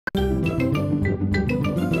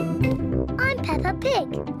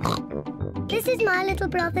This is my little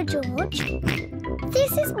brother George.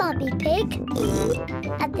 This is Mummy Pig.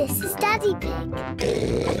 And this is Daddy Pig.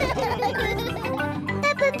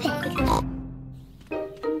 Peppa Pig.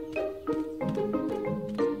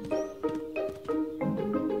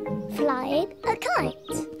 Flying a kite.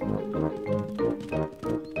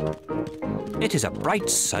 It is a bright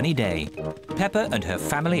sunny day. Peppa and her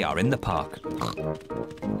family are in the park.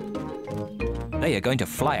 They are going to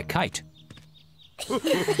fly a kite.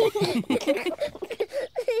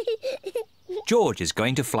 George is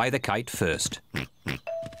going to fly the kite first.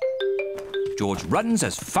 George runs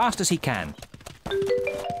as fast as he can.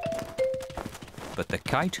 But the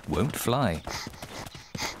kite won't fly.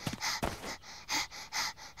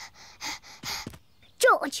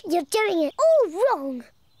 George, you're doing it all wrong.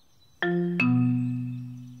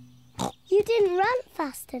 You didn't run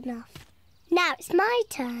fast enough. Now it's my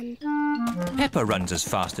turn. Peppa runs as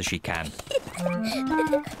fast as she can.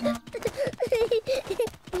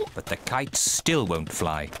 But the kite still won't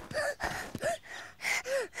fly.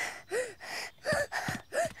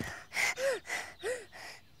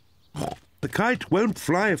 The kite won't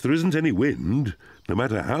fly if there isn't any wind, no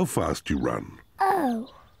matter how fast you run.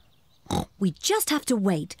 Oh. We just have to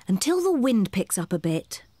wait until the wind picks up a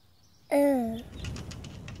bit. Look!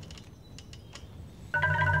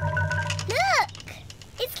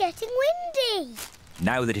 It's getting windy.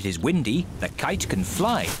 Now that it is windy, the kite can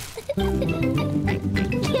fly.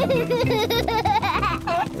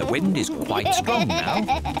 The wind is quite strong now.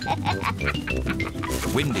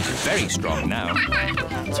 The wind is very strong now.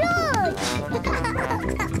 George!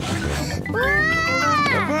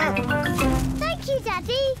 Wow! Thank you,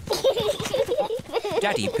 Daddy.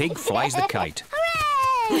 Daddy Pig flies the kite.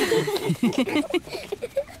 Hooray!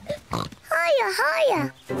 Higher,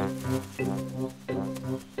 higher.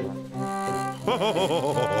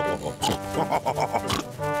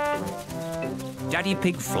 Daddy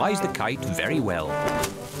Pig flies the kite very well.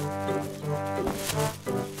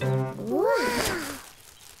 Wow.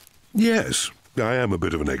 Yes, I am a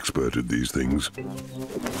bit of an expert at these things.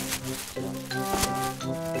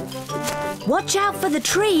 Watch out for the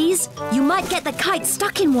trees. You might get the kite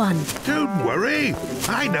stuck in one. Don't worry,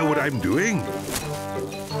 I know what I'm doing.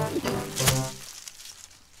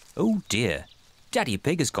 Oh dear, Daddy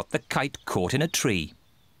Pig has got the kite caught in a tree.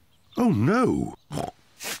 Oh no!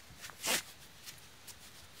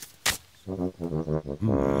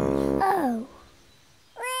 Oh.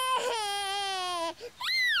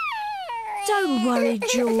 Don't worry,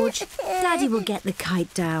 George. Daddy will get the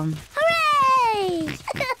kite down. Hooray!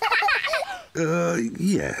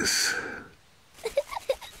 Yes.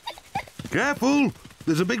 Careful!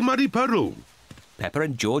 There's a big muddy puddle. Peppa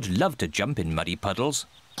and George love to jump in muddy puddles.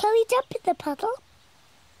 Can we jump in the puddle?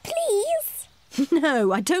 Please?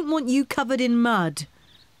 No, I don't want you covered in mud.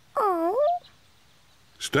 Oh.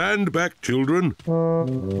 Stand back, children.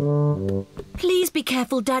 Please be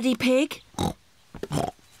careful, Daddy Pig.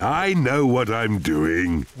 I know what I'm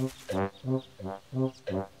doing.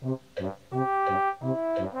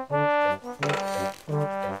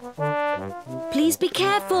 Please be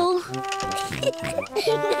careful.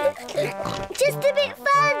 Just a bit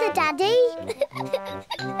further, Daddy.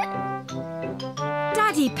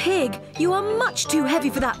 Daddy Pig, you are much too heavy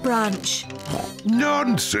for that branch.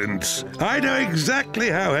 Nonsense! I know exactly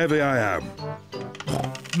how heavy I am.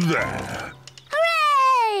 There.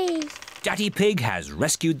 Hooray! Daddy Pig has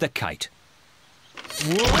rescued the kite.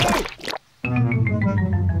 Whoa!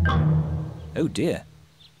 Oh dear,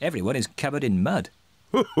 everyone is covered in mud.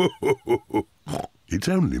 It's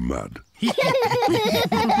only mud.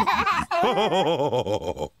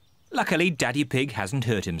 Luckily, Daddy Pig hasn't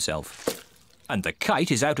hurt himself. And the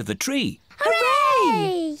kite is out of the tree.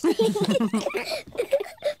 Hooray!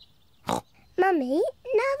 Mummy,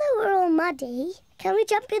 now that we're all muddy, can we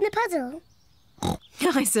jump in the puddle?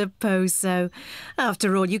 I suppose so.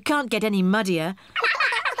 After all, you can't get any muddier.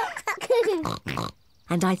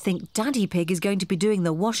 And I think Daddy Pig is going to be doing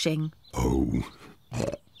the washing. Oh.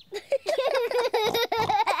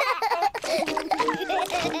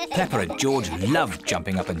 Peppa and George love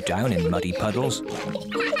jumping up and down in muddy puddles.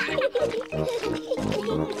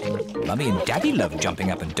 Mummy and Daddy love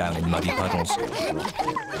jumping up and down in muddy puddles.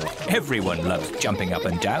 Everyone loves jumping up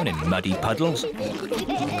and down in muddy puddles.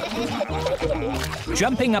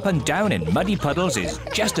 Jumping up and down in muddy puddles is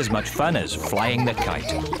just as much fun as flying the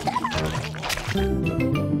kite.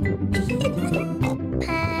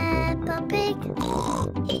 Peppa Pig.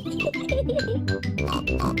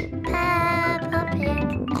 Peppa Pig.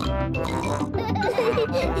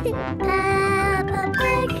 Peppa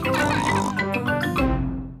Pig.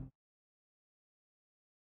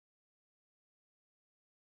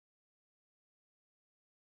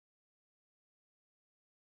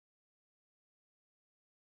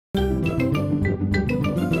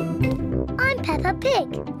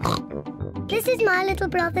 Pig. This is my little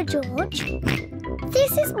brother George.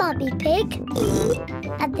 This is Mummy Pig.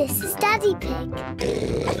 And this is Daddy Pig.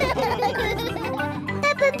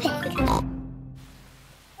 Peppa Pig.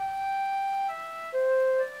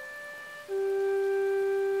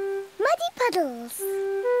 Muddy Puddles.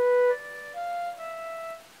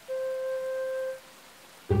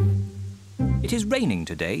 It is raining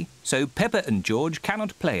today, so Peppa and George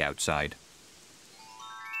cannot play outside.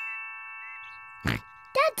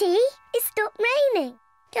 Daddy, it stopped raining.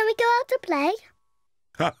 Can we go out to play?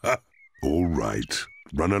 Ha ha! All right.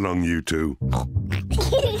 Run along, you two.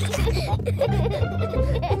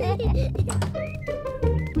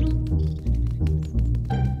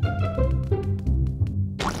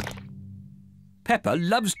 Peppa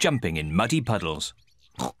loves jumping in muddy puddles.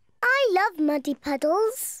 I love muddy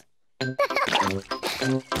puddles.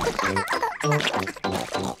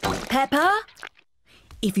 Peppa,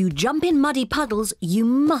 if you jump in muddy puddles, you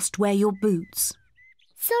must wear your boots.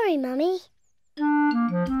 Sorry, Mummy.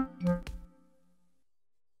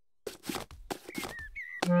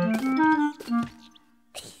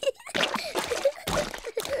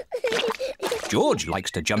 George likes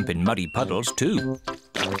to jump in muddy puddles too.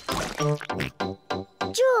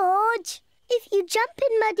 George, if you jump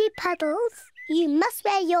in muddy puddles, you must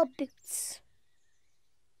wear your boots.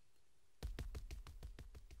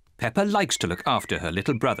 Peppa likes to look after her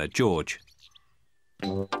little brother George.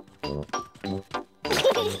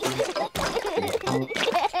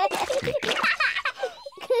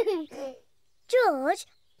 George,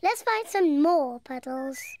 let's find some more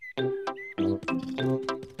puddles.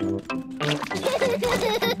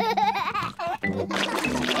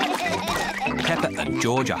 Peppa and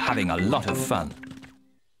George are having a lot of fun.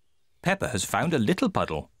 Peppa has found a little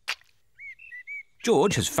puddle.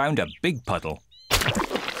 George has found a big puddle.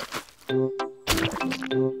 Look,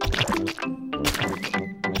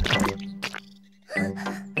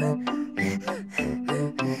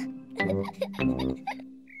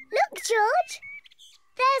 George.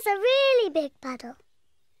 There's a really big puddle.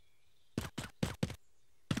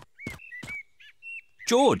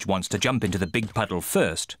 George wants to jump into the big puddle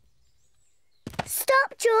first.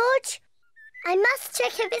 Stop, George. I must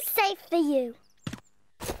check if it's safe for you.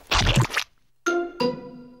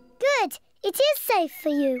 Good. It is safe for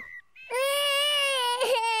you.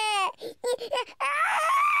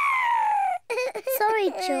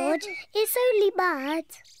 Sorry, George. It's only mud.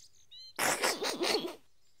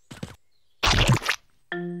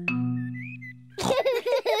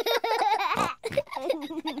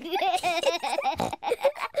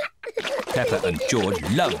 Peppa and George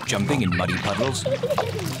love jumping in muddy puddles.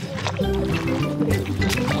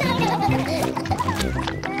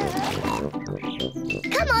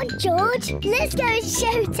 Come on, George. Let's go and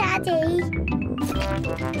show Daddy.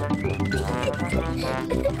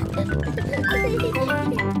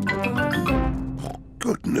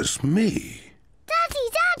 Goodness me.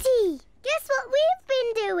 Daddy! Guess what we've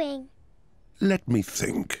been doing? Let me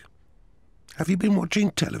think. Have you been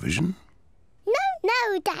watching television?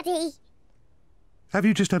 No, Daddy. Have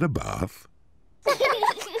you just had a bath?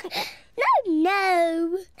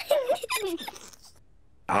 No.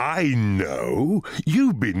 I know.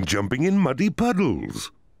 You've been jumping in muddy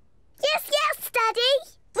puddles. Yes, Daddy.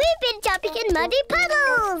 We've been jumping in muddy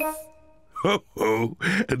puddles. Ho ho!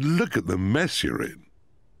 And look at the mess you're in.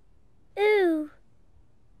 Ooh.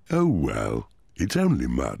 Oh well, it's only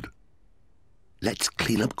mud. Let's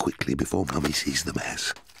clean up quickly before Mummy sees the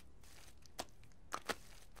mess.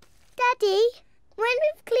 Daddy, when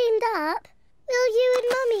we've cleaned up, will you and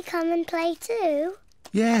Mummy come and play too?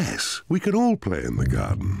 Yes, we can all play in the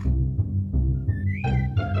garden.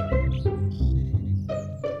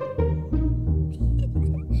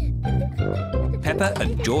 Peppa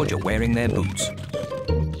and George are wearing their boots.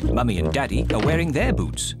 Mummy and Daddy are wearing their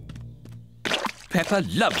boots. Peppa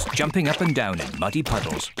loves jumping up and down in muddy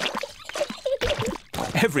puddles.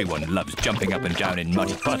 Everyone loves jumping up and down in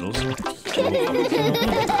muddy puddles.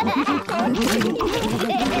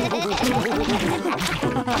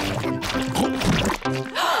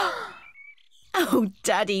 Oh,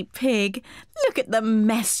 Daddy Pig, look at the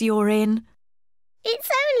mess you're in. It's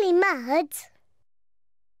only mud.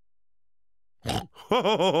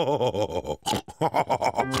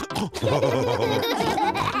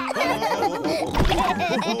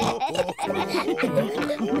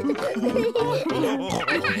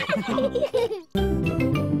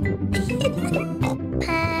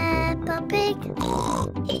 Peppa Pig.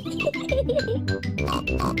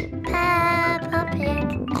 Peppa Pig.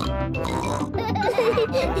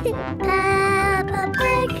 Peppa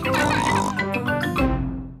Pig.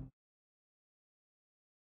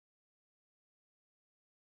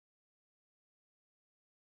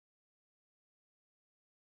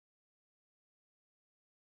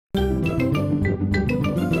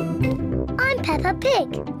 Peppa Pig.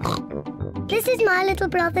 This is my little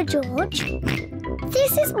brother George.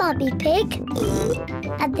 This is Mummy Pig.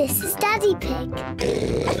 And this is Daddy Pig.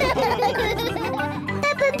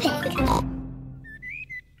 Peppa Pig.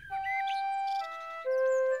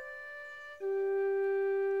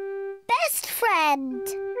 Best friend.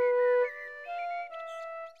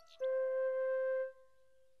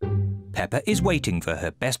 Peppa is waiting for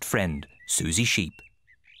her best friend, Susie Sheep.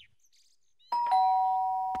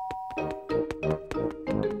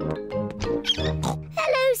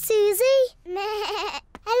 Hello, Susie.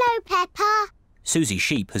 Hello, Peppa. Susie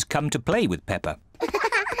Sheep has come to play with Peppa.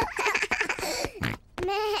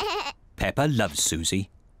 Peppa loves Susie.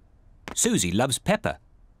 Susie loves Peppa.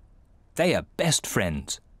 They are best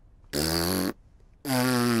friends.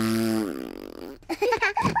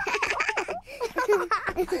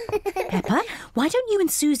 Peppa, why don't you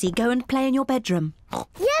and Susie go and play in your bedroom?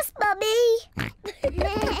 Yes, Mummy.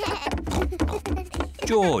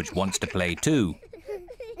 George wants to play too.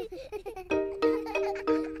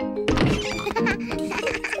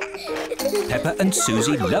 Peppa and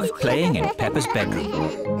Susie love playing in Peppa's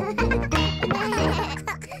bedroom.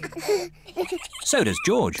 So does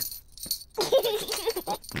George.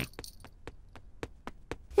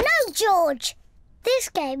 No, George. This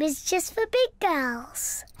game is just for big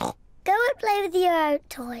girls. Go and play with your own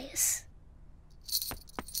toys.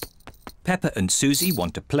 Peppa and Susie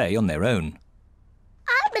want to play on their own.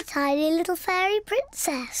 I'm a tiny little fairy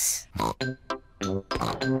princess. I'm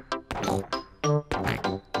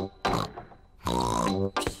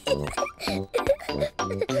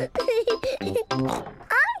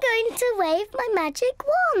going to wave my magic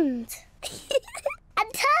wand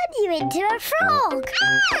and turn you into a frog.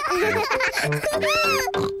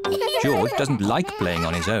 George doesn't like playing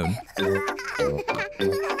on his own.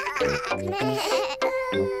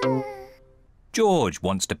 George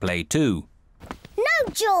wants to play too.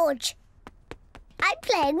 No, George. I'm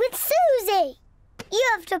playing with Susie. You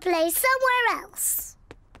have to play somewhere else.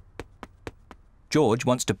 George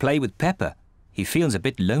wants to play with Peppa. He feels a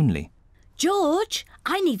bit lonely. George,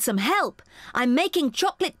 I need some help. I'm making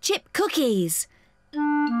chocolate chip cookies.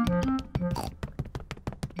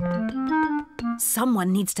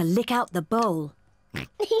 Someone needs to lick out the bowl.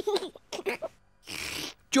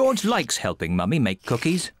 George likes helping Mummy make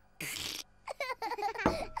cookies.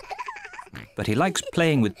 But he likes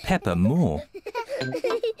playing with Peppa more. I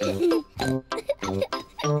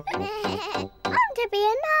want to be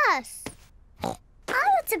a nurse. I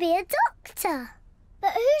want to be a doctor.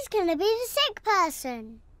 But who's going to be the sick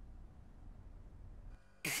person?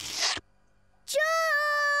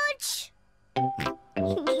 George!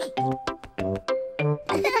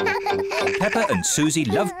 Peppa and Susie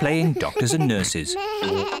love playing doctors and nurses.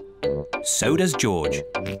 So does George.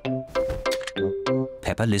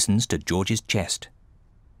 Peppa listens to George's chest.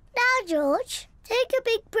 Now, George, take a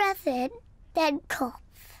big breath in, then cough.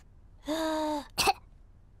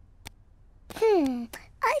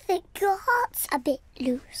 I think your heart's a bit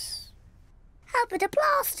loose. How about a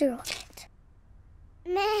plaster on it?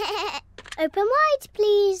 Open wide,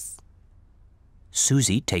 please.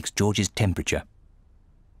 Susie takes George's temperature.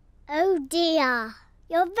 Oh dear,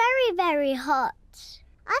 you're very, very hot.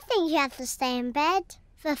 I think you have to stay in bed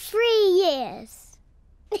for 3 years.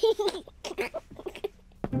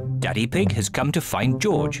 Daddy Pig has come to find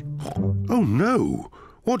George. Oh no!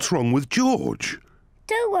 What's wrong with George?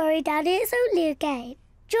 Don't worry, Daddy, it's only a game.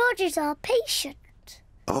 George is our patient.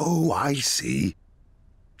 Oh, I see.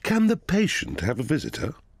 Can the patient have a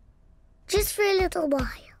visitor? Just for a little while.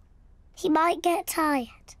 He might get tired.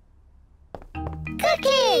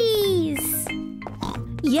 Cookies!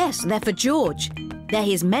 Yes, they're for George. They're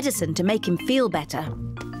his medicine to make him feel better.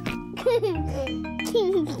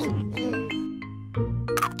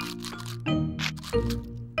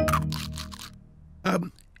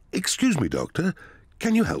 Excuse me, Doctor.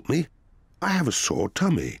 Can you help me? I have a sore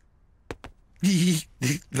tummy.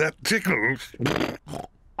 That tickles.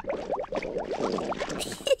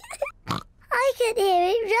 I can hear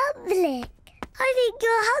it rumbling. I think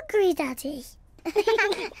you're hungry, Daddy.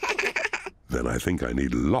 Then I think I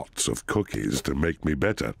need lots of cookies to make me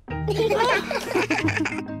better. And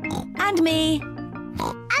me.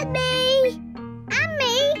 And me. And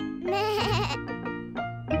me.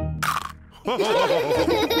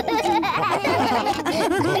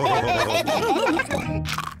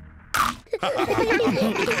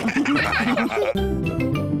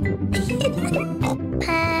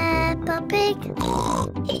 Peppa Pig.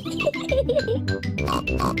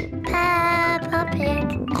 Peppa Pig.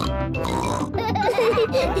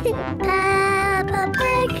 Peppa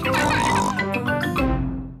Pig.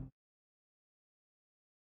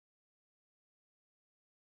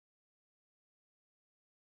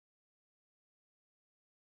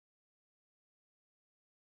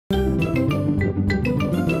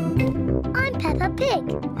 Pig.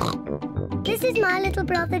 This is my little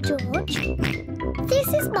brother George. This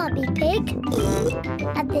is Mummy Pig.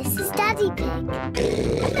 And this is Daddy Pig.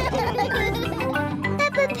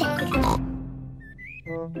 Peppa Pig.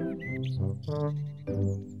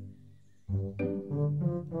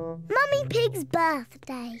 Mummy Pig's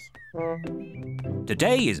birthday.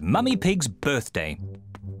 Today is Mummy Pig's birthday.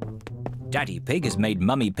 Daddy Pig has made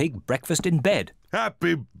Mummy Pig breakfast in bed.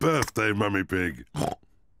 Happy birthday, Mummy Pig.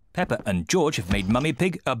 Peppa and George have made Mummy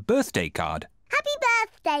Pig a birthday card. Happy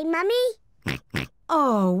birthday, Mummy.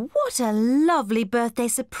 Oh, what a lovely birthday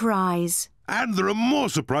surprise. And there are more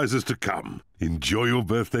surprises to come. Enjoy your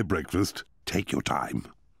birthday breakfast. Take your time.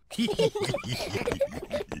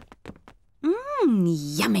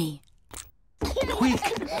 Yummy. Quick,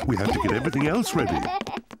 we have to get everything else ready.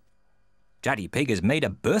 Daddy Pig has made a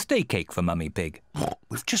birthday cake for Mummy Pig.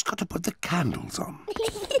 We've just got to put the candles on.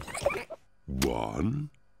 1,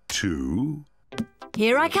 2...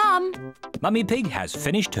 Here I come. Mummy Pig has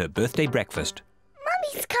finished her birthday breakfast.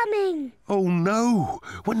 Mummy's coming. Oh, no,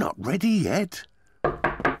 we're not ready yet.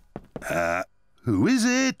 Who is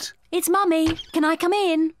it? It's Mummy. Can I come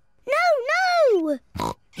in? No!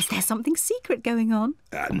 Is there something secret going on?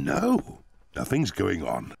 No, nothing's going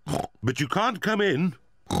on. But you can't come in.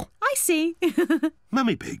 I see.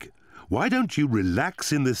 Mummy Pig, why don't you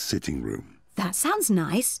relax in the sitting room? That sounds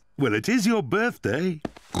nice. Well, it is your birthday.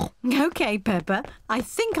 OK, Peppa. I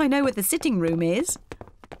think I know where the sitting room is.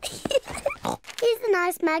 Here's a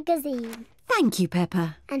nice magazine. Thank you,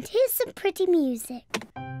 Peppa. And here's some pretty music.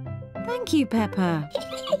 Thank you, Peppa.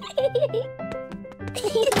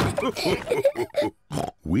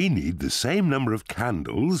 We need the same number of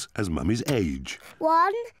candles as Mummy's age.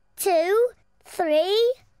 1, 2,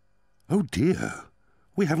 3... Oh, dear.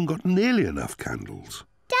 We haven't got nearly enough candles.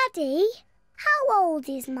 Daddy, how old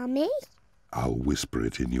is Mummy? I'll whisper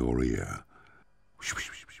it in your ear.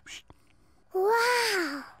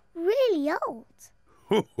 Wow, really old.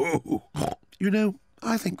 You know,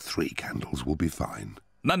 I think 3 candles will be fine.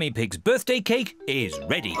 Mummy Pig's birthday cake is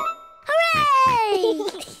ready. Hooray!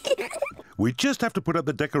 We just have to put up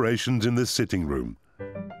the decorations in the sitting room.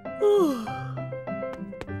 Hello,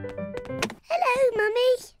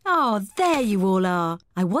 Mummy. Oh, there you all are.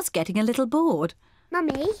 I was getting a little bored.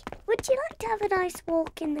 Mummy, would you like to have a nice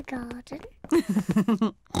walk in the garden?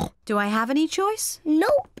 Do I have any choice?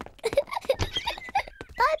 Nope.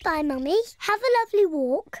 Bye-bye, Mummy. Have a lovely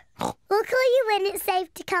walk. We'll call you when it's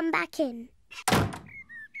safe to come back in.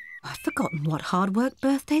 I'd forgotten what hard work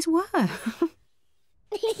birthdays were.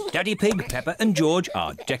 Daddy Pig, Peppa and George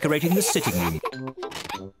are decorating the sitting room.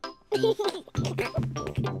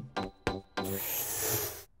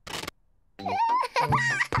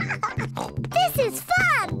 This is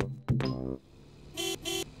fun!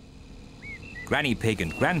 Granny Pig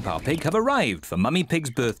and Grandpa Pig have arrived for Mummy Pig's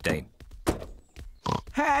birthday.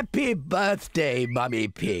 Happy birthday, Mummy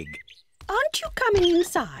Pig. Aren't you coming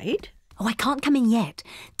inside? Oh, I can't come in yet.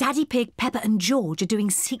 Daddy Pig, Peppa and George are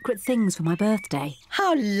doing secret things for my birthday.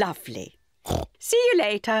 How lovely. See you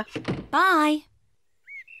later. Bye.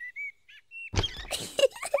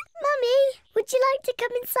 Mummy, would you like to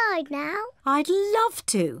come inside now? I'd love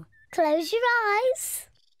to. Close your eyes.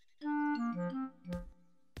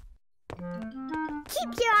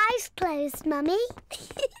 Keep your eyes closed, Mummy.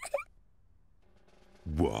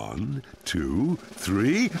 1, 2,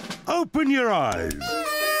 3... Open your eyes!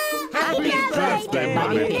 Happy birthday,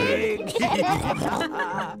 Mummy Pig!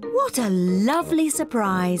 What a lovely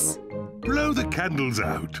surprise. Blow the candles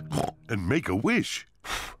out and make a wish.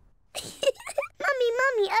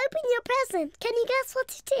 Mummy, open your present. Can you guess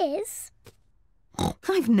what it is?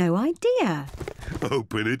 I've no idea.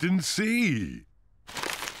 Open it and see.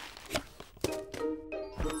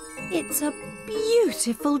 It's a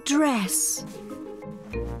beautiful dress.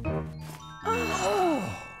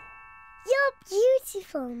 You're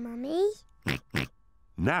beautiful, Mummy.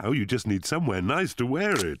 Now you just need somewhere nice to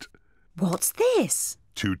wear it. What's this?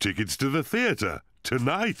 2 tickets to the theatre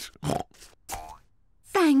tonight.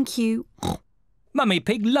 Thank you. Mummy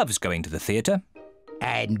Pig loves going to the theatre.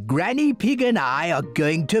 And Granny Pig and I are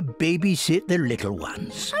going to babysit the little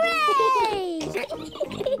ones. Hooray!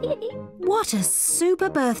 What a super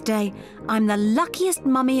birthday. I'm the luckiest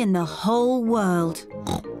mummy in the whole world.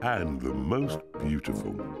 And the most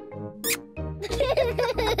beautiful.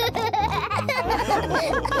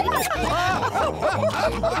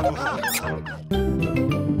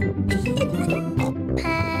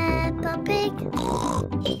 Peppa Pig.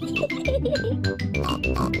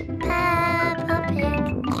 Peppa Pig.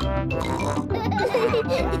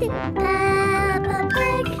 Peppa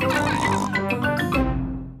Pig.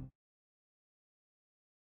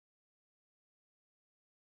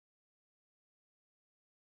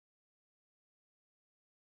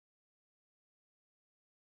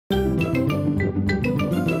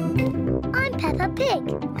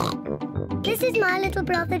 This is my little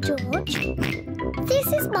brother George. This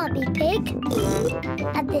is Mummy Pig.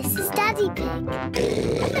 And this is Daddy Pig.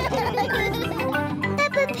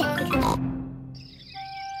 Peppa Pig.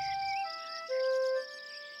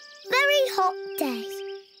 Very hot day.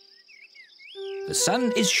 The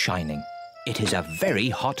sun is shining. It is a very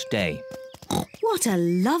hot day. What a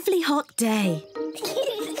lovely hot day.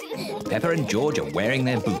 Peppa and George are wearing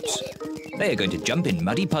their boots. They are going to jump in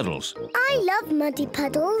muddy puddles. I love muddy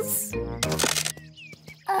puddles.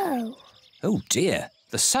 Oh. Oh dear,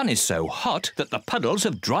 the sun is so hot that the puddles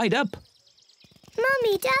have dried up.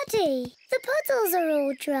 Mummy, Daddy, the puddles are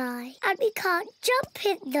all dry and we can't jump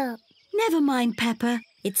in them. Never mind, Peppa.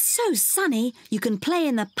 It's so sunny you can play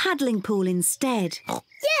in the paddling pool instead.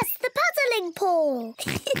 Yes, the paddling pool.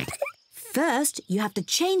 First, you have to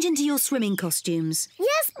change into your swimming costumes.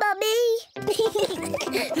 Yes, Mummy.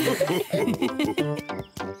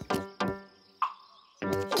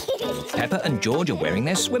 Peppa and George are wearing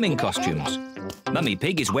their swimming costumes. Mummy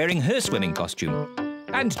Pig is wearing her swimming costume.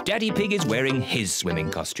 And Daddy Pig is wearing his swimming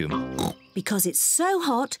costume. Because it's so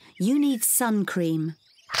hot, you need sun cream.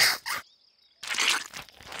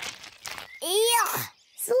 Yuck!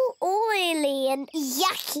 So oily and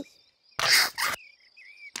yucky.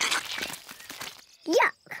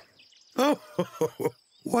 Yuck! Oh,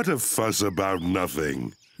 what a fuss about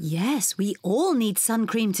nothing. Yes, we all need sun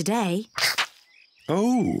cream today.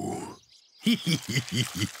 Oh.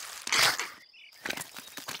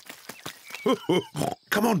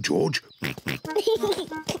 Come on, George.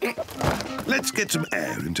 Let's get some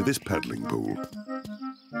air into this paddling pool.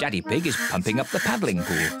 Daddy Pig is pumping up the paddling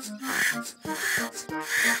pool.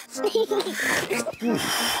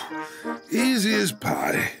 Easy as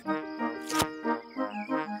pie.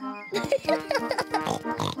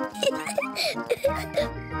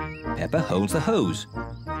 Peppa holds the hose.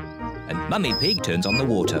 And Mummy Pig turns on the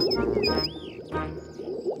water.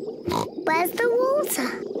 Where's the water?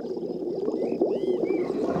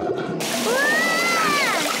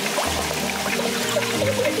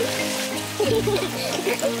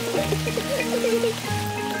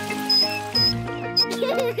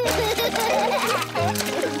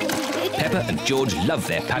 Peppa and George love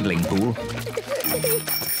their paddling pool.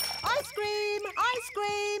 Ice cream! Ice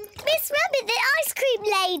cream! Miss Rabbit, the ice cream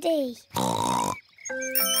lady.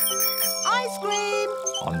 Ice cream!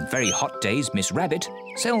 On very hot days, Miss Rabbit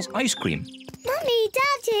sells ice cream. Mummy,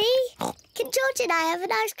 Daddy, can George and I have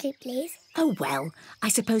an ice cream, please? Oh, well, I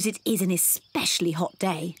suppose it is an especially hot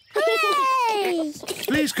day. Hooray!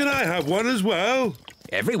 Please, can I have one as well?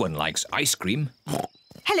 Everyone likes ice cream.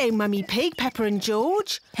 Hello, Mummy Pig, Peppa and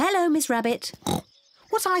George. Hello, Miss Rabbit.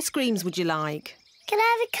 What ice creams would you like? Can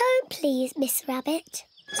I have a cone, please, Miss Rabbit?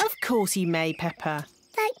 Of course you may, Peppa.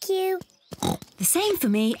 Thank you. The same for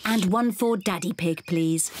me and one for Daddy Pig,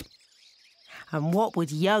 please. And what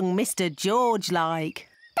would young Mr. George like?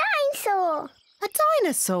 Dinosaur. A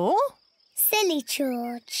dinosaur? Silly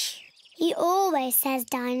George. He always says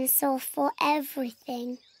dinosaur for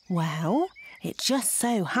everything. Well, it just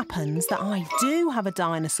so happens that I do have a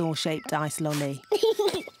dinosaur-shaped ice lolly.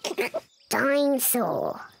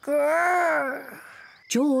 Dinosaur. Grrr.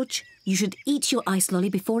 George, you should eat your ice lolly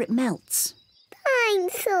before it melts.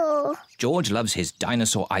 Dinosaur. George loves his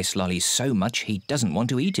dinosaur ice lolly so much he doesn't want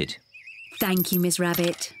to eat it. Thank you, Miss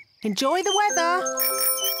Rabbit. Enjoy the weather.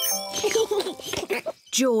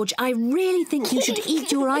 George, I really think you should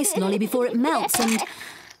eat your ice lolly before it melts and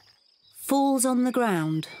falls on the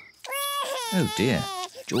ground. Oh dear,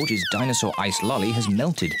 George's dinosaur ice lolly has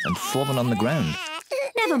melted and fallen on the ground.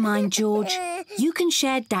 Never mind, George. You can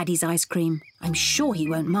share Daddy's ice cream. I'm sure he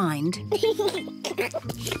won't mind.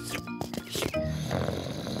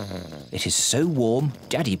 It is so warm,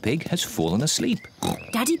 Daddy Pig has fallen asleep.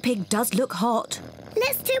 Daddy Pig does look hot.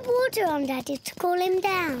 Let's tip water on Daddy to cool him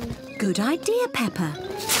down. Good idea, Peppa.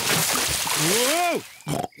 Whoa!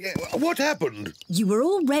 Yeah, what happened? You were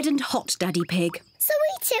all red and hot, Daddy Pig. So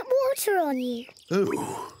we tip water on you.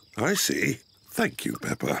 Oh, I see. Thank you,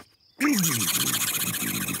 Peppa. Look,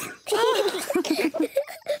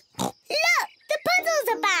 the puddles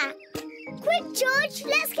are back. Quick, George,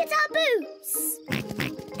 let's get our boots.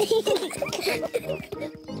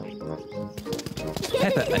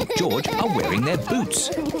 Peppa and George are wearing their boots.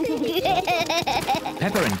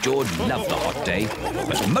 Peppa and George love the hot day,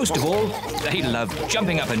 but most of all, they love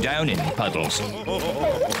jumping up and down in puddles.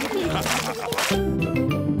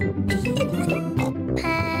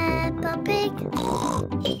 Peppa Pig.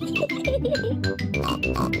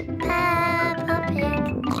 Peppa Pig.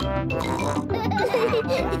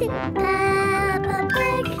 Peppa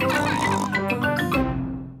Pig.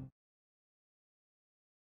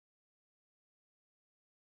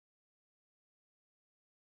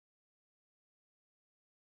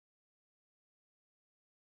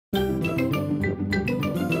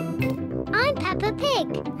 Peppa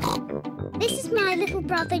Pig. This is my little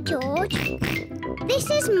brother George. This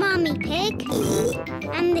is Mummy Pig.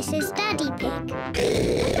 And this is Daddy Pig.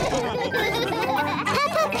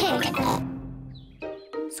 Peppa Pig.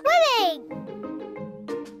 Swimming!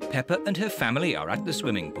 Peppa and her family are at the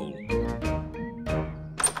swimming pool.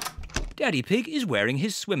 Daddy Pig is wearing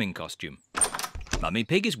his swimming costume. Mummy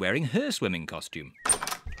Pig is wearing her swimming costume.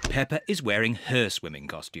 Peppa is wearing her swimming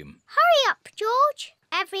costume. Hurry up, George.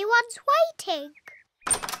 Everyone's waiting.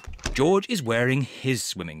 George is wearing his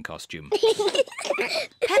swimming costume.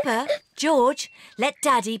 Peppa, George, let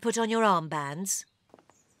Daddy put on your armbands.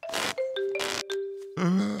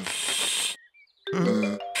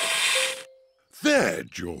 There,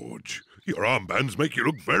 George. Your armbands make you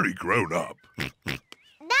look very grown up.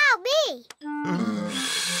 Now me.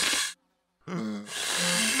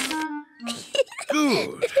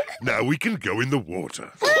 Good. Now we can go in the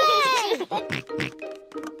water.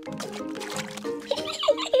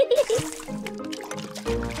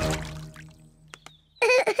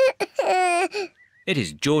 It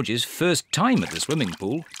is George's first time at the swimming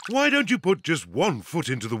pool. Why don't you put just one foot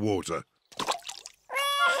into the water?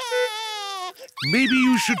 Maybe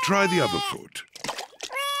you should try the other foot.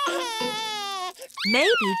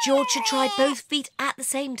 Maybe George should try both feet at the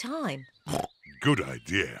same time. Good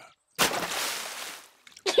idea.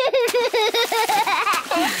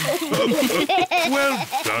 Well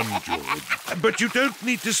done, George. But you don't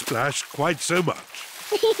need to splash quite so much.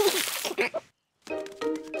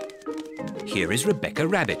 Here is Rebecca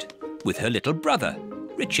Rabbit with her little brother,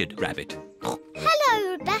 Richard Rabbit.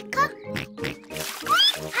 Hello, Rebecca.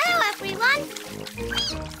 Hello, everyone.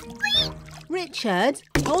 Richard,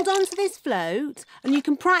 hold on to this float and you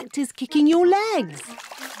can practice kicking your legs.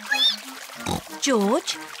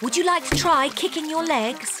 George, would you like to try kicking your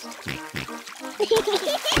legs?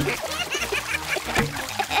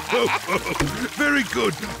 Very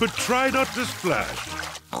good, but try not to splash.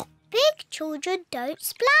 Big children don't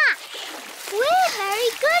splash. We're very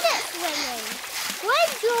good at swimming. When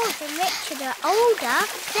George and Richard are older,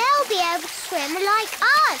 they'll be able to swim like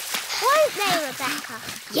us. Won't they, Rebecca?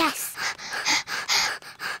 Yes.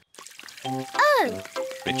 Oh,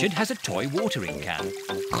 Richard has a toy watering can.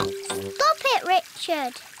 stop it,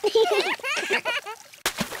 Richard.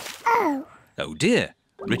 Oh. Oh dear,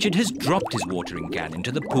 Richard has dropped his watering can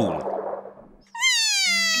into the pool.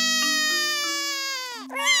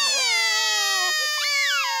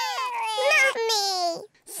 Mummy.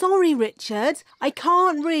 Sorry, Richard, I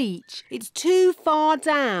can't reach. It's too far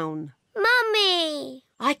down. Mummy.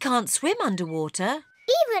 I can't swim underwater.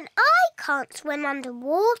 Even I can't swim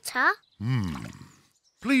underwater.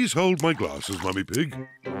 Please hold my glasses, Mummy Pig.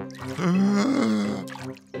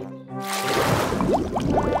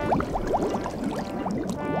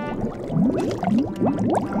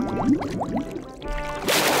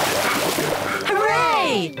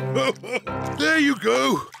 Hooray! There you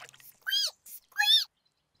go.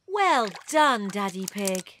 Well done, Daddy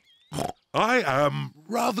Pig. I am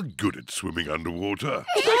rather good at swimming underwater.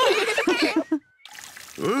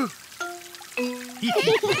 Huh?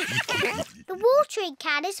 The watering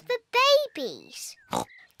can is for babies.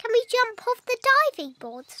 Can we jump off the diving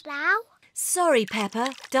boards now? Sorry,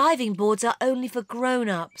 Peppa. Diving boards are only for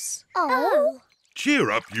grown-ups. Oh.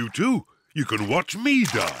 Cheer up, you two. You can watch me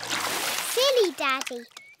dive. Silly Daddy,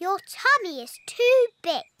 your tummy is too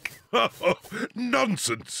big.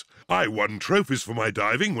 Nonsense. I won trophies for my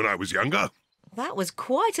diving when I was younger. That was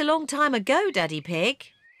quite a long time ago, Daddy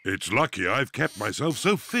Pig. It's lucky I've kept myself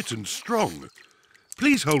so fit and strong.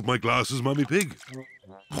 Please hold my glasses, Mummy Pig.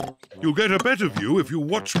 You'll get a better view if you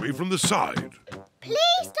watch me from the side.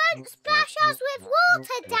 Please don't splash us with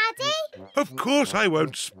water, Daddy. Of course I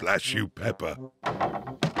won't splash you, Peppa.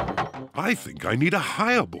 I think I need a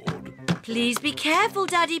higher board. Please be careful,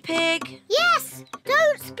 Daddy Pig. Yes,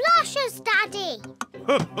 don't splash us, Daddy.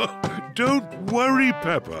 Don't worry,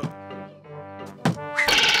 Peppa.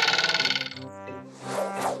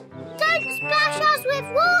 Don't splash us with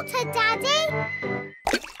water, Daddy.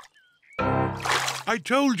 I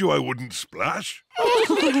told you I wouldn't splash.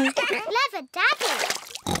 Clever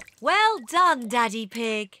Daddy. Well done, Daddy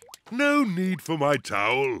Pig. No need for my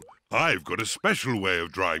towel. I've got a special way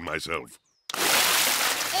of drying myself.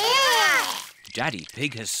 Daddy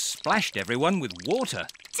Pig has splashed everyone with water.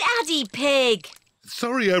 Daddy Pig!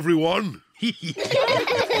 Sorry, everyone.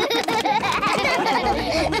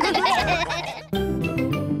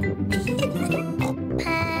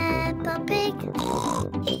 Peppa Pig.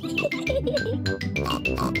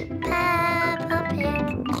 Peppa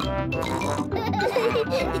Pig.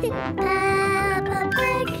 Peppa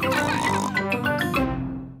Pig.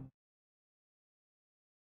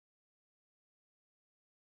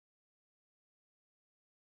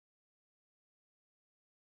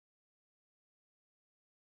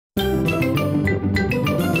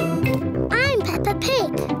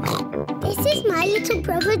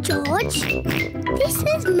 Brother George. This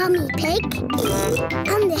is Mummy Pig.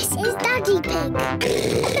 And this is Daddy Pig.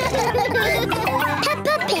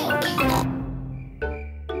 Peppa Pig.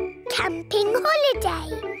 Camping holiday.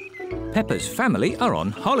 Peppa's family are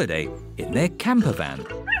on holiday in their camper van.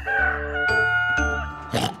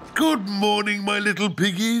 Good morning, my little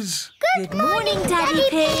piggies. Good morning, Daddy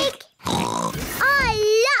Pig.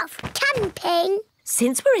 I love camping.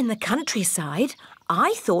 Since we're in the countryside,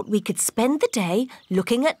 I thought we could spend the day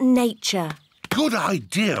looking at nature. Good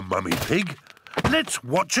idea, Mummy Pig. Let's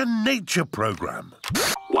watch a nature programme.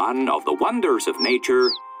 One of the wonders of nature,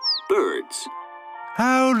 birds.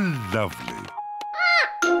 How lovely.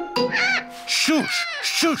 Shush,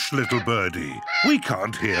 shush, little birdie. We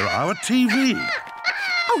can't hear our TV.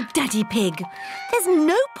 Oh, Daddy Pig, there's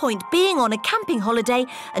no point being on a camping holiday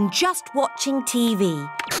and just watching TV.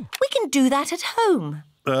 We can do that at home.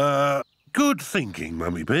 Good thinking,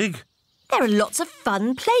 Mummy Pig. There are lots of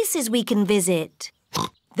fun places we can visit.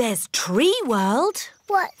 There's Tree World.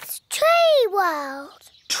 What's Tree World?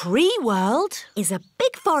 Tree World is a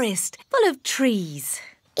big forest full of trees.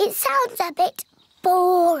 It sounds a bit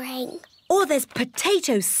boring. Or there's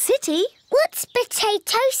Potato City. What's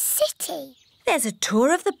Potato City? There's a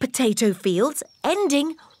tour of the potato fields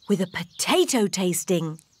ending with a potato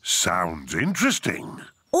tasting. Sounds interesting.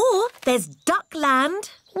 Or there's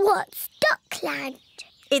Duckland. What's Duckland?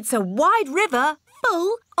 It's a wide river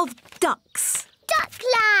full of ducks.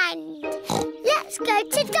 Duckland! Let's go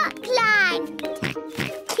to Duckland.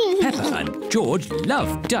 Peppa and George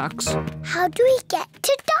love ducks. How do we get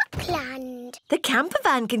to Duckland? The camper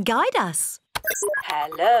van can guide us.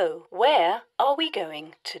 Hello, where are we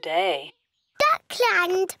going today?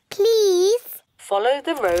 Duckland, please. Follow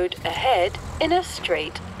the road ahead in a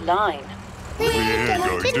straight line. We're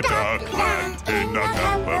going to Duckland in a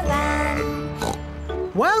camper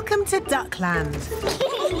van. Welcome to Duckland.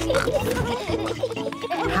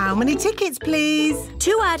 How many tickets, please?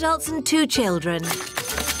 2 adults and 2 children.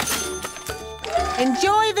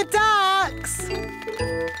 Enjoy the ducks.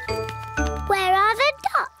 Where are the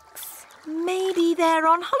ducks? Maybe they're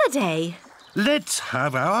on holiday. Let's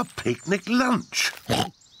have our picnic lunch.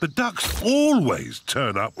 The ducks always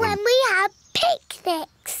turn up When we have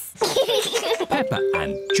picnics. Peppa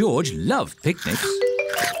and George love picnics.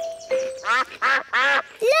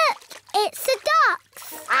 Look, it's the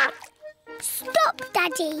ducks. Stop,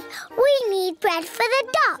 Daddy. We need bread for the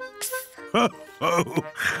ducks.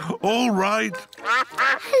 All right.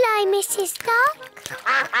 Hello, Mrs. Duck.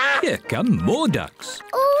 Here come more ducks.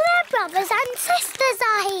 All their brothers and sisters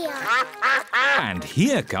are here. And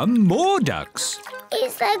here come more ducks.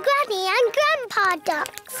 It's the Granny and Grandpa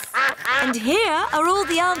ducks. And here are all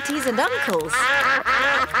the aunties and uncles.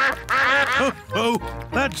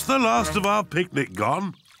 That's the last of our picnic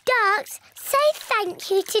gone. Ducks, say thank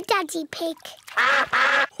you to Daddy Pig.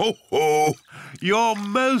 Ho, ho! You're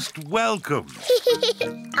most welcome.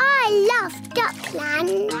 I love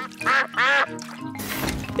Duckland.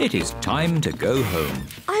 It is time to go home.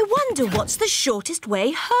 I wonder what's the shortest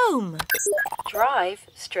way home. Drive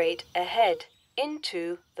straight ahead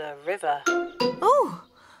into the river. Oh,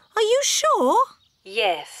 are you sure?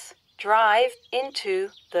 Yes, drive into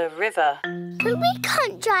the river. But we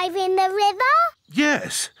can't drive in the river.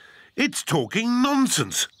 Yes, it's talking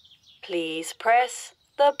nonsense. Please press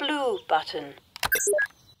the blue button.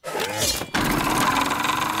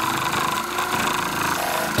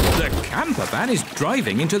 The camper van is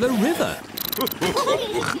driving into the river.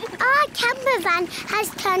 Our camper van has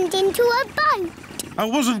turned into a boat. I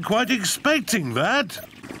wasn't quite expecting that.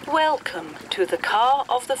 Welcome to the car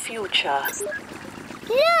of the future.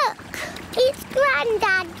 Look, it's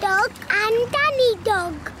Grandad Dog and Danny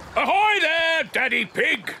Dog. Ahoy there, Daddy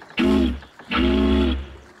Pig!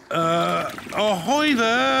 Ahoy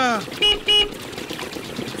there.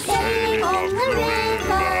 Sailing on the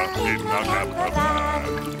river in the camper van.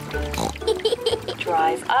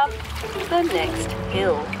 Drive up the next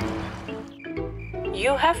hill.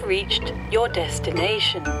 You have reached your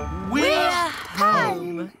destination. We're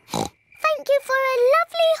home. Thank you for a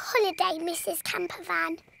lovely holiday, Mrs.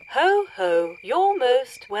 Campervan. Ho, ho, you're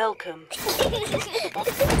most welcome.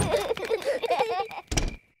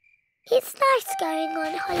 It's nice going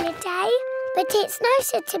on holiday, but it's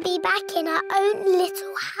nicer to be back in our own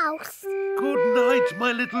little house. Good night,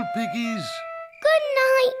 my little piggies. Good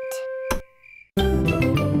night.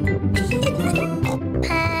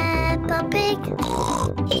 Peppa Pig.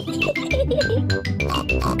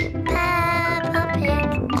 Peppa Pig.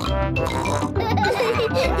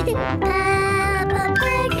 Peppa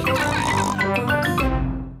Pig.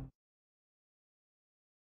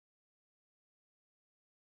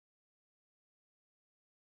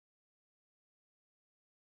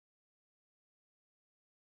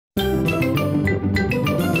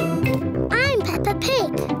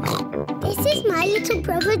 my little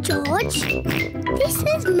brother George. This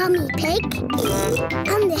is Mummy Pig.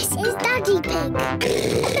 And this is Daddy Pig.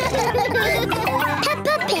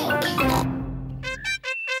 Peppa Pig.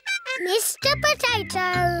 Mr.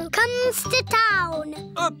 Potato comes to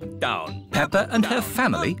town. Up, down. Peppa and her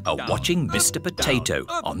family are watching Mr. Potato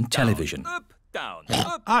on television. Up, down.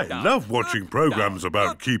 I love watching programmes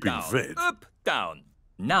about keeping fit. Up, down.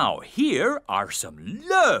 Now here are some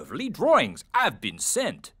lovely drawings I've been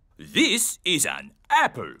sent. This is an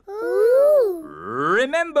apple. Ooh.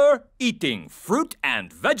 Remember, eating fruit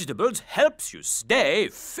and vegetables helps you stay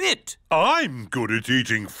fit. I'm good at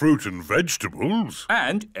eating fruit and vegetables.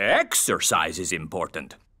 And exercise is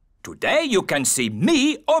important. Today you can see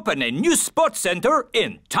me open a new sports centre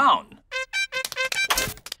in town.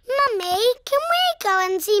 Mummy, can we go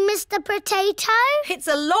and see Mr. Potato? It's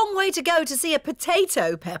a long way to go to see a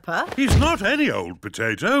potato, Peppa. He's not any old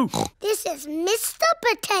potato. This is Mr.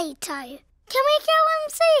 Potato. Can we go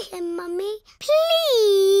and see him, Mummy?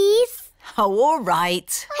 Please? Oh, all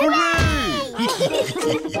right.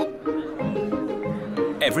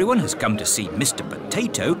 Everyone has come to see Mr.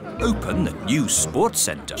 Potato open the new sports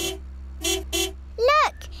centre.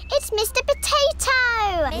 Look, it's Mr. Potato!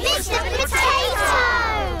 Mr. Potato!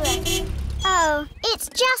 Oh, it's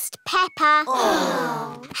just Peppa.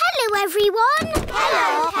 Oh. Hello, everyone.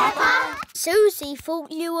 Hello, Peppa. Susie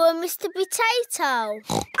thought you were Mr. Potato.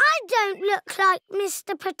 I don't look like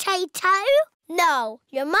Mr. Potato. No,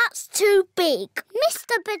 your mouth's too big.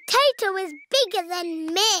 Mr. Potato is bigger than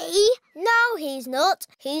me. No, he's not.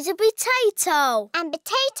 He's a potato. And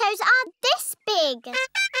potatoes are this big.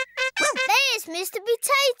 There's Mr.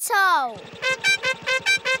 Potato.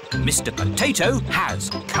 Mr. Potato has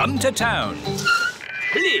come to town.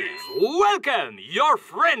 Please welcome your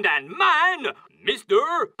friend and mine,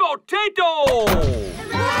 Mr. Potato!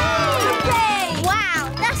 Hooray!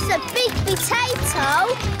 Wow, that's a big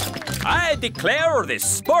potato. I declare this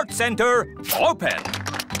sports centre open.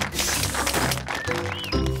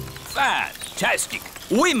 Fantastic!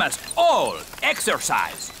 We must all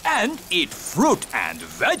exercise and eat fruit and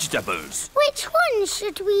vegetables. Which one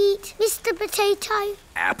should we eat, Mr. Potato?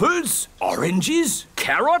 Apples, oranges,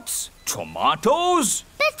 carrots, tomatoes.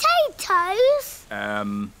 Potatoes?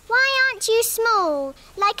 Why aren't you small,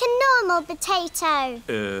 like a normal potato?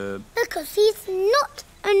 Because he's not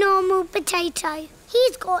a normal potato.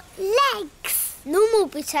 He's got legs. Normal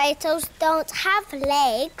potatoes don't have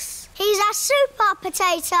legs. He's a super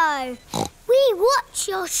potato. We watch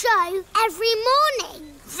your show every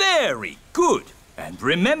morning. Very good. And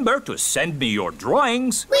remember to send me your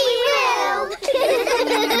drawings. We will.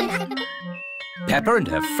 Peppa and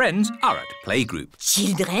her friends are at playgroup.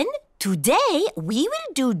 Children, today we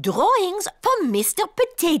will do drawings for Mr.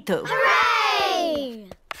 Potato. Hooray!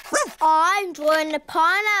 I'm drawing a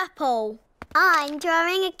pineapple. I'm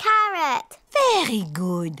drawing a carrot. Very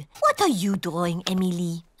good. What are you drawing,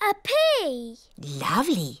 Emily? A pea.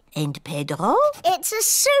 Lovely. And Pedro? It's a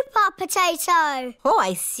super potato. Oh,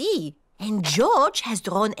 I see. And George has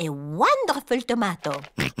drawn a wonderful tomato.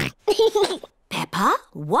 Peppa,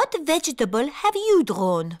 what vegetable have you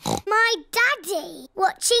drawn? My daddy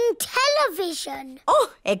watching television.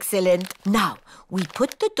 Oh, excellent. Now, we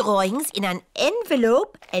put the drawings in an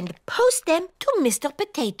envelope and post them to Mr.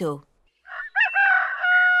 Potato.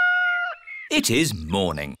 It is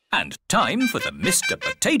morning and time for the Mr.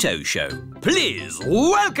 Potato Show. Please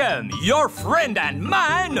welcome your friend and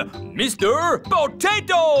mine, Mr.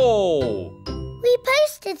 Potato! We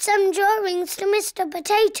posted some drawings to Mr.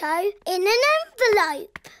 Potato in an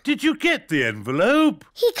envelope. Did you get the envelope?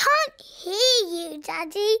 He can't hear you,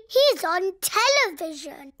 Daddy. He's on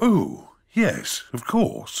television. Oh, yes, of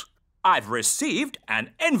course. I've received an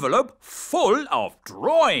envelope full of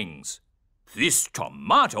drawings. This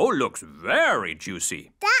tomato looks very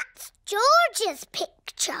juicy. That's George's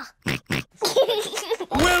picture.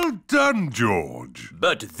 Well done, George.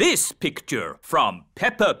 But this picture from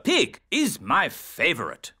Peppa Pig is my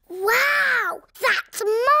favourite. Wow, that's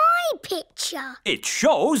my picture. It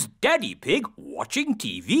shows Daddy Pig watching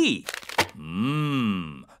TV.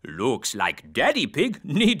 Looks like Daddy Pig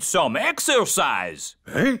needs some exercise.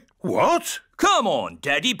 Eh? What? Come on,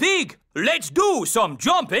 Daddy Pig. Let's do some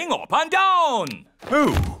jumping up and down.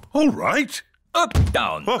 Oh, all right. Up,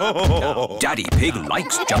 down, down. Daddy Pig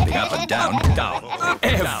likes jumping up and down, down.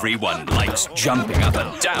 Everyone likes jumping up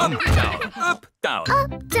and down, down, up, down.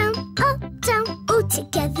 Up, down, all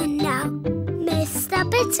together now. Mr.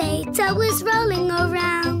 Potato is rolling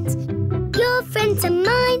around. Your friends and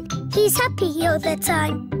mine, he's happy all the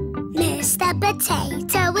time. Mr.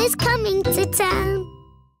 Potato is coming to town.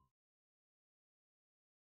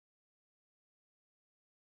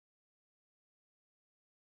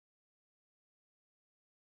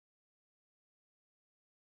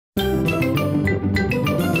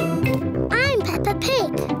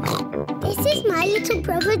 little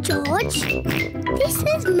brother George. This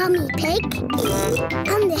is Mummy Pig.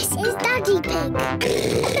 And this is Daddy Pig.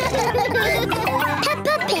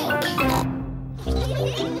 Peppa Pig.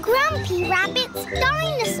 Grumpy Rabbit's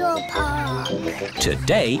Dinosaur Park.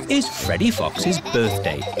 Today is Freddy Fox's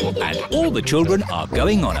birthday and all the children are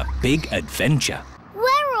going on a big adventure.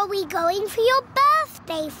 Where are we going for your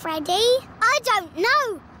birthday, Freddy? I don't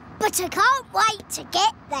know, but I can't wait to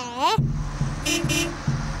get there.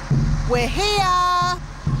 We're here!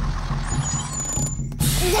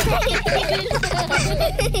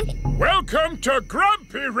 Welcome to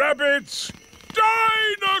Grumpy Rabbit's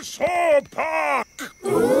Dinosaur Park!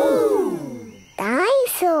 Ooh!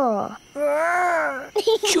 Dinosaur!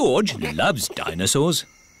 George loves dinosaurs.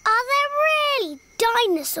 Are there really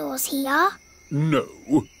dinosaurs here? No,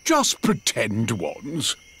 just pretend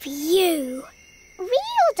ones. Phew!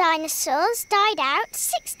 Real dinosaurs died out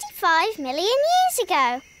 65 million years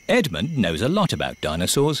ago. Edmund knows a lot about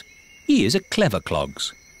dinosaurs. He is a clever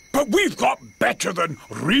clogs. But we've got better than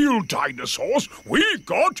real dinosaurs. We've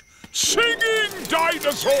got singing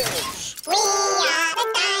dinosaurs. We are the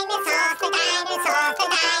dinosaurs, the dinosaurs, the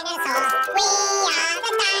dinosaurs. We are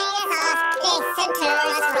the dinosaurs. Listen to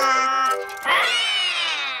us roar.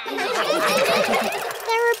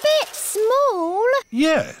 They're a bit small.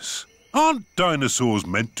 Yes. Aren't dinosaurs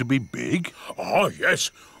meant to be big? Ah,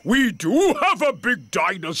 yes. We do have a big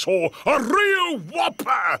dinosaur, a real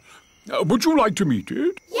whopper. Would you like to meet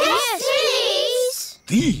it? Yes, please.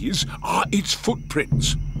 These are its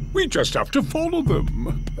footprints. We just have to follow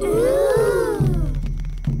them. Ooh.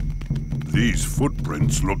 These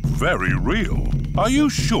footprints look very real. Are you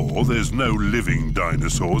sure there's no living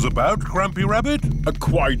dinosaurs about, Grumpy Rabbit?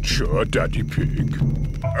 Quite sure, Daddy Pig.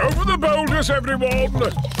 Over the boulders, everyone!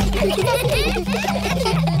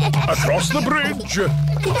 Across the bridge!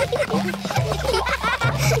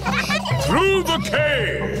 Through the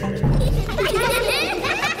cave!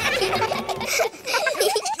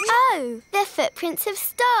 Oh, their footprints have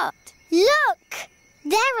stopped. Look!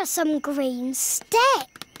 There are some green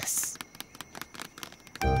steps.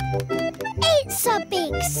 It's a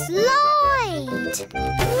big slide!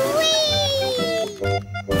 Whee! Whee!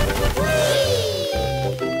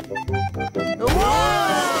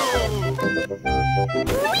 Whoa!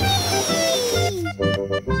 Whee!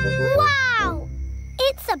 Wow!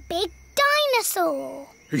 It's a big dinosaur.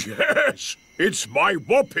 Yes, it's my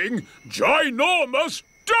whopping, ginormous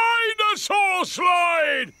dinosaur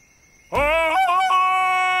slide! Ah!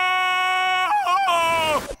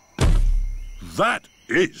 That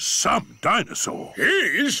is some dinosaur.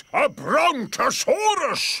 He's a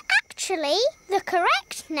Brontosaurus. Actually, the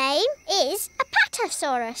correct name is a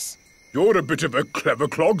Patasaurus. You're a bit of a clever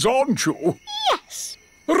clogs, aren't you? Yes.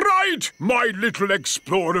 Right, my little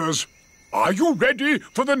explorers. Are you ready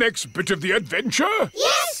for the next bit of the adventure?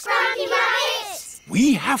 Yes, Grumpy Rabbit.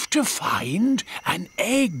 We have to find an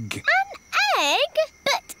egg. An egg?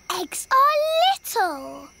 But eggs are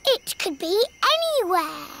little. It could be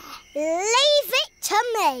anywhere. Leave it to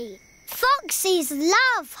me. Foxes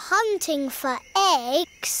love hunting for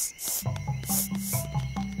eggs.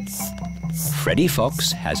 Freddy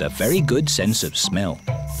Fox has a very good sense of smell.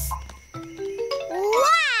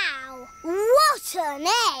 Wow! What an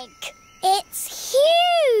egg! It's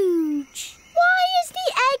huge! Why is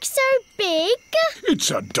the egg so big?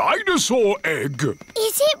 It's a dinosaur egg.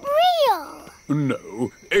 Is it real?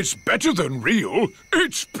 No, it's better than real.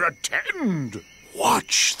 It's pretend.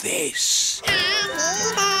 Watch this.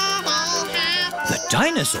 The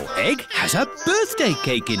dinosaur egg has a birthday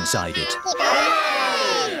cake inside it.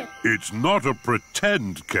 It's not a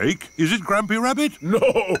pretend cake, is it, Grumpy Rabbit?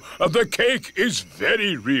 No, the cake is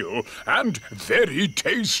very real and very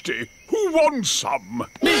tasty. Who wants some?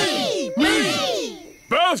 Me! Me!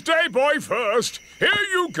 Birthday boy first. Here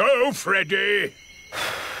you go, Freddy.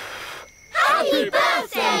 Happy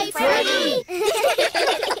birthday, Freddy!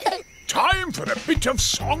 Time for a bit of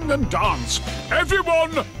song and dance.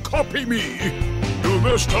 Everyone, copy me. Do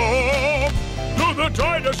the stomp, do the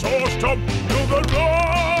dinosaur stomp, do the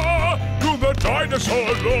roar, do the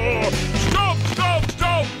dinosaur roar. Stomp, stomp,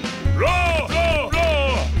 stomp, roar, roar,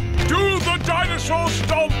 roar. Do the dinosaur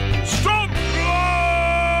stomp, stomp, roar.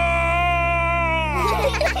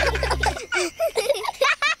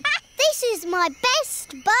 This is my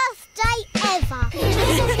best birthday ever. Do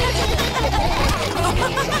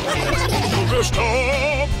the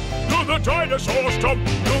stomp, do the dinosaur stomp,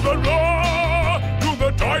 do the roar, do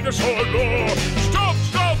the dinosaur roar. Stomp,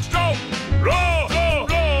 stomp, stomp, roar, roar.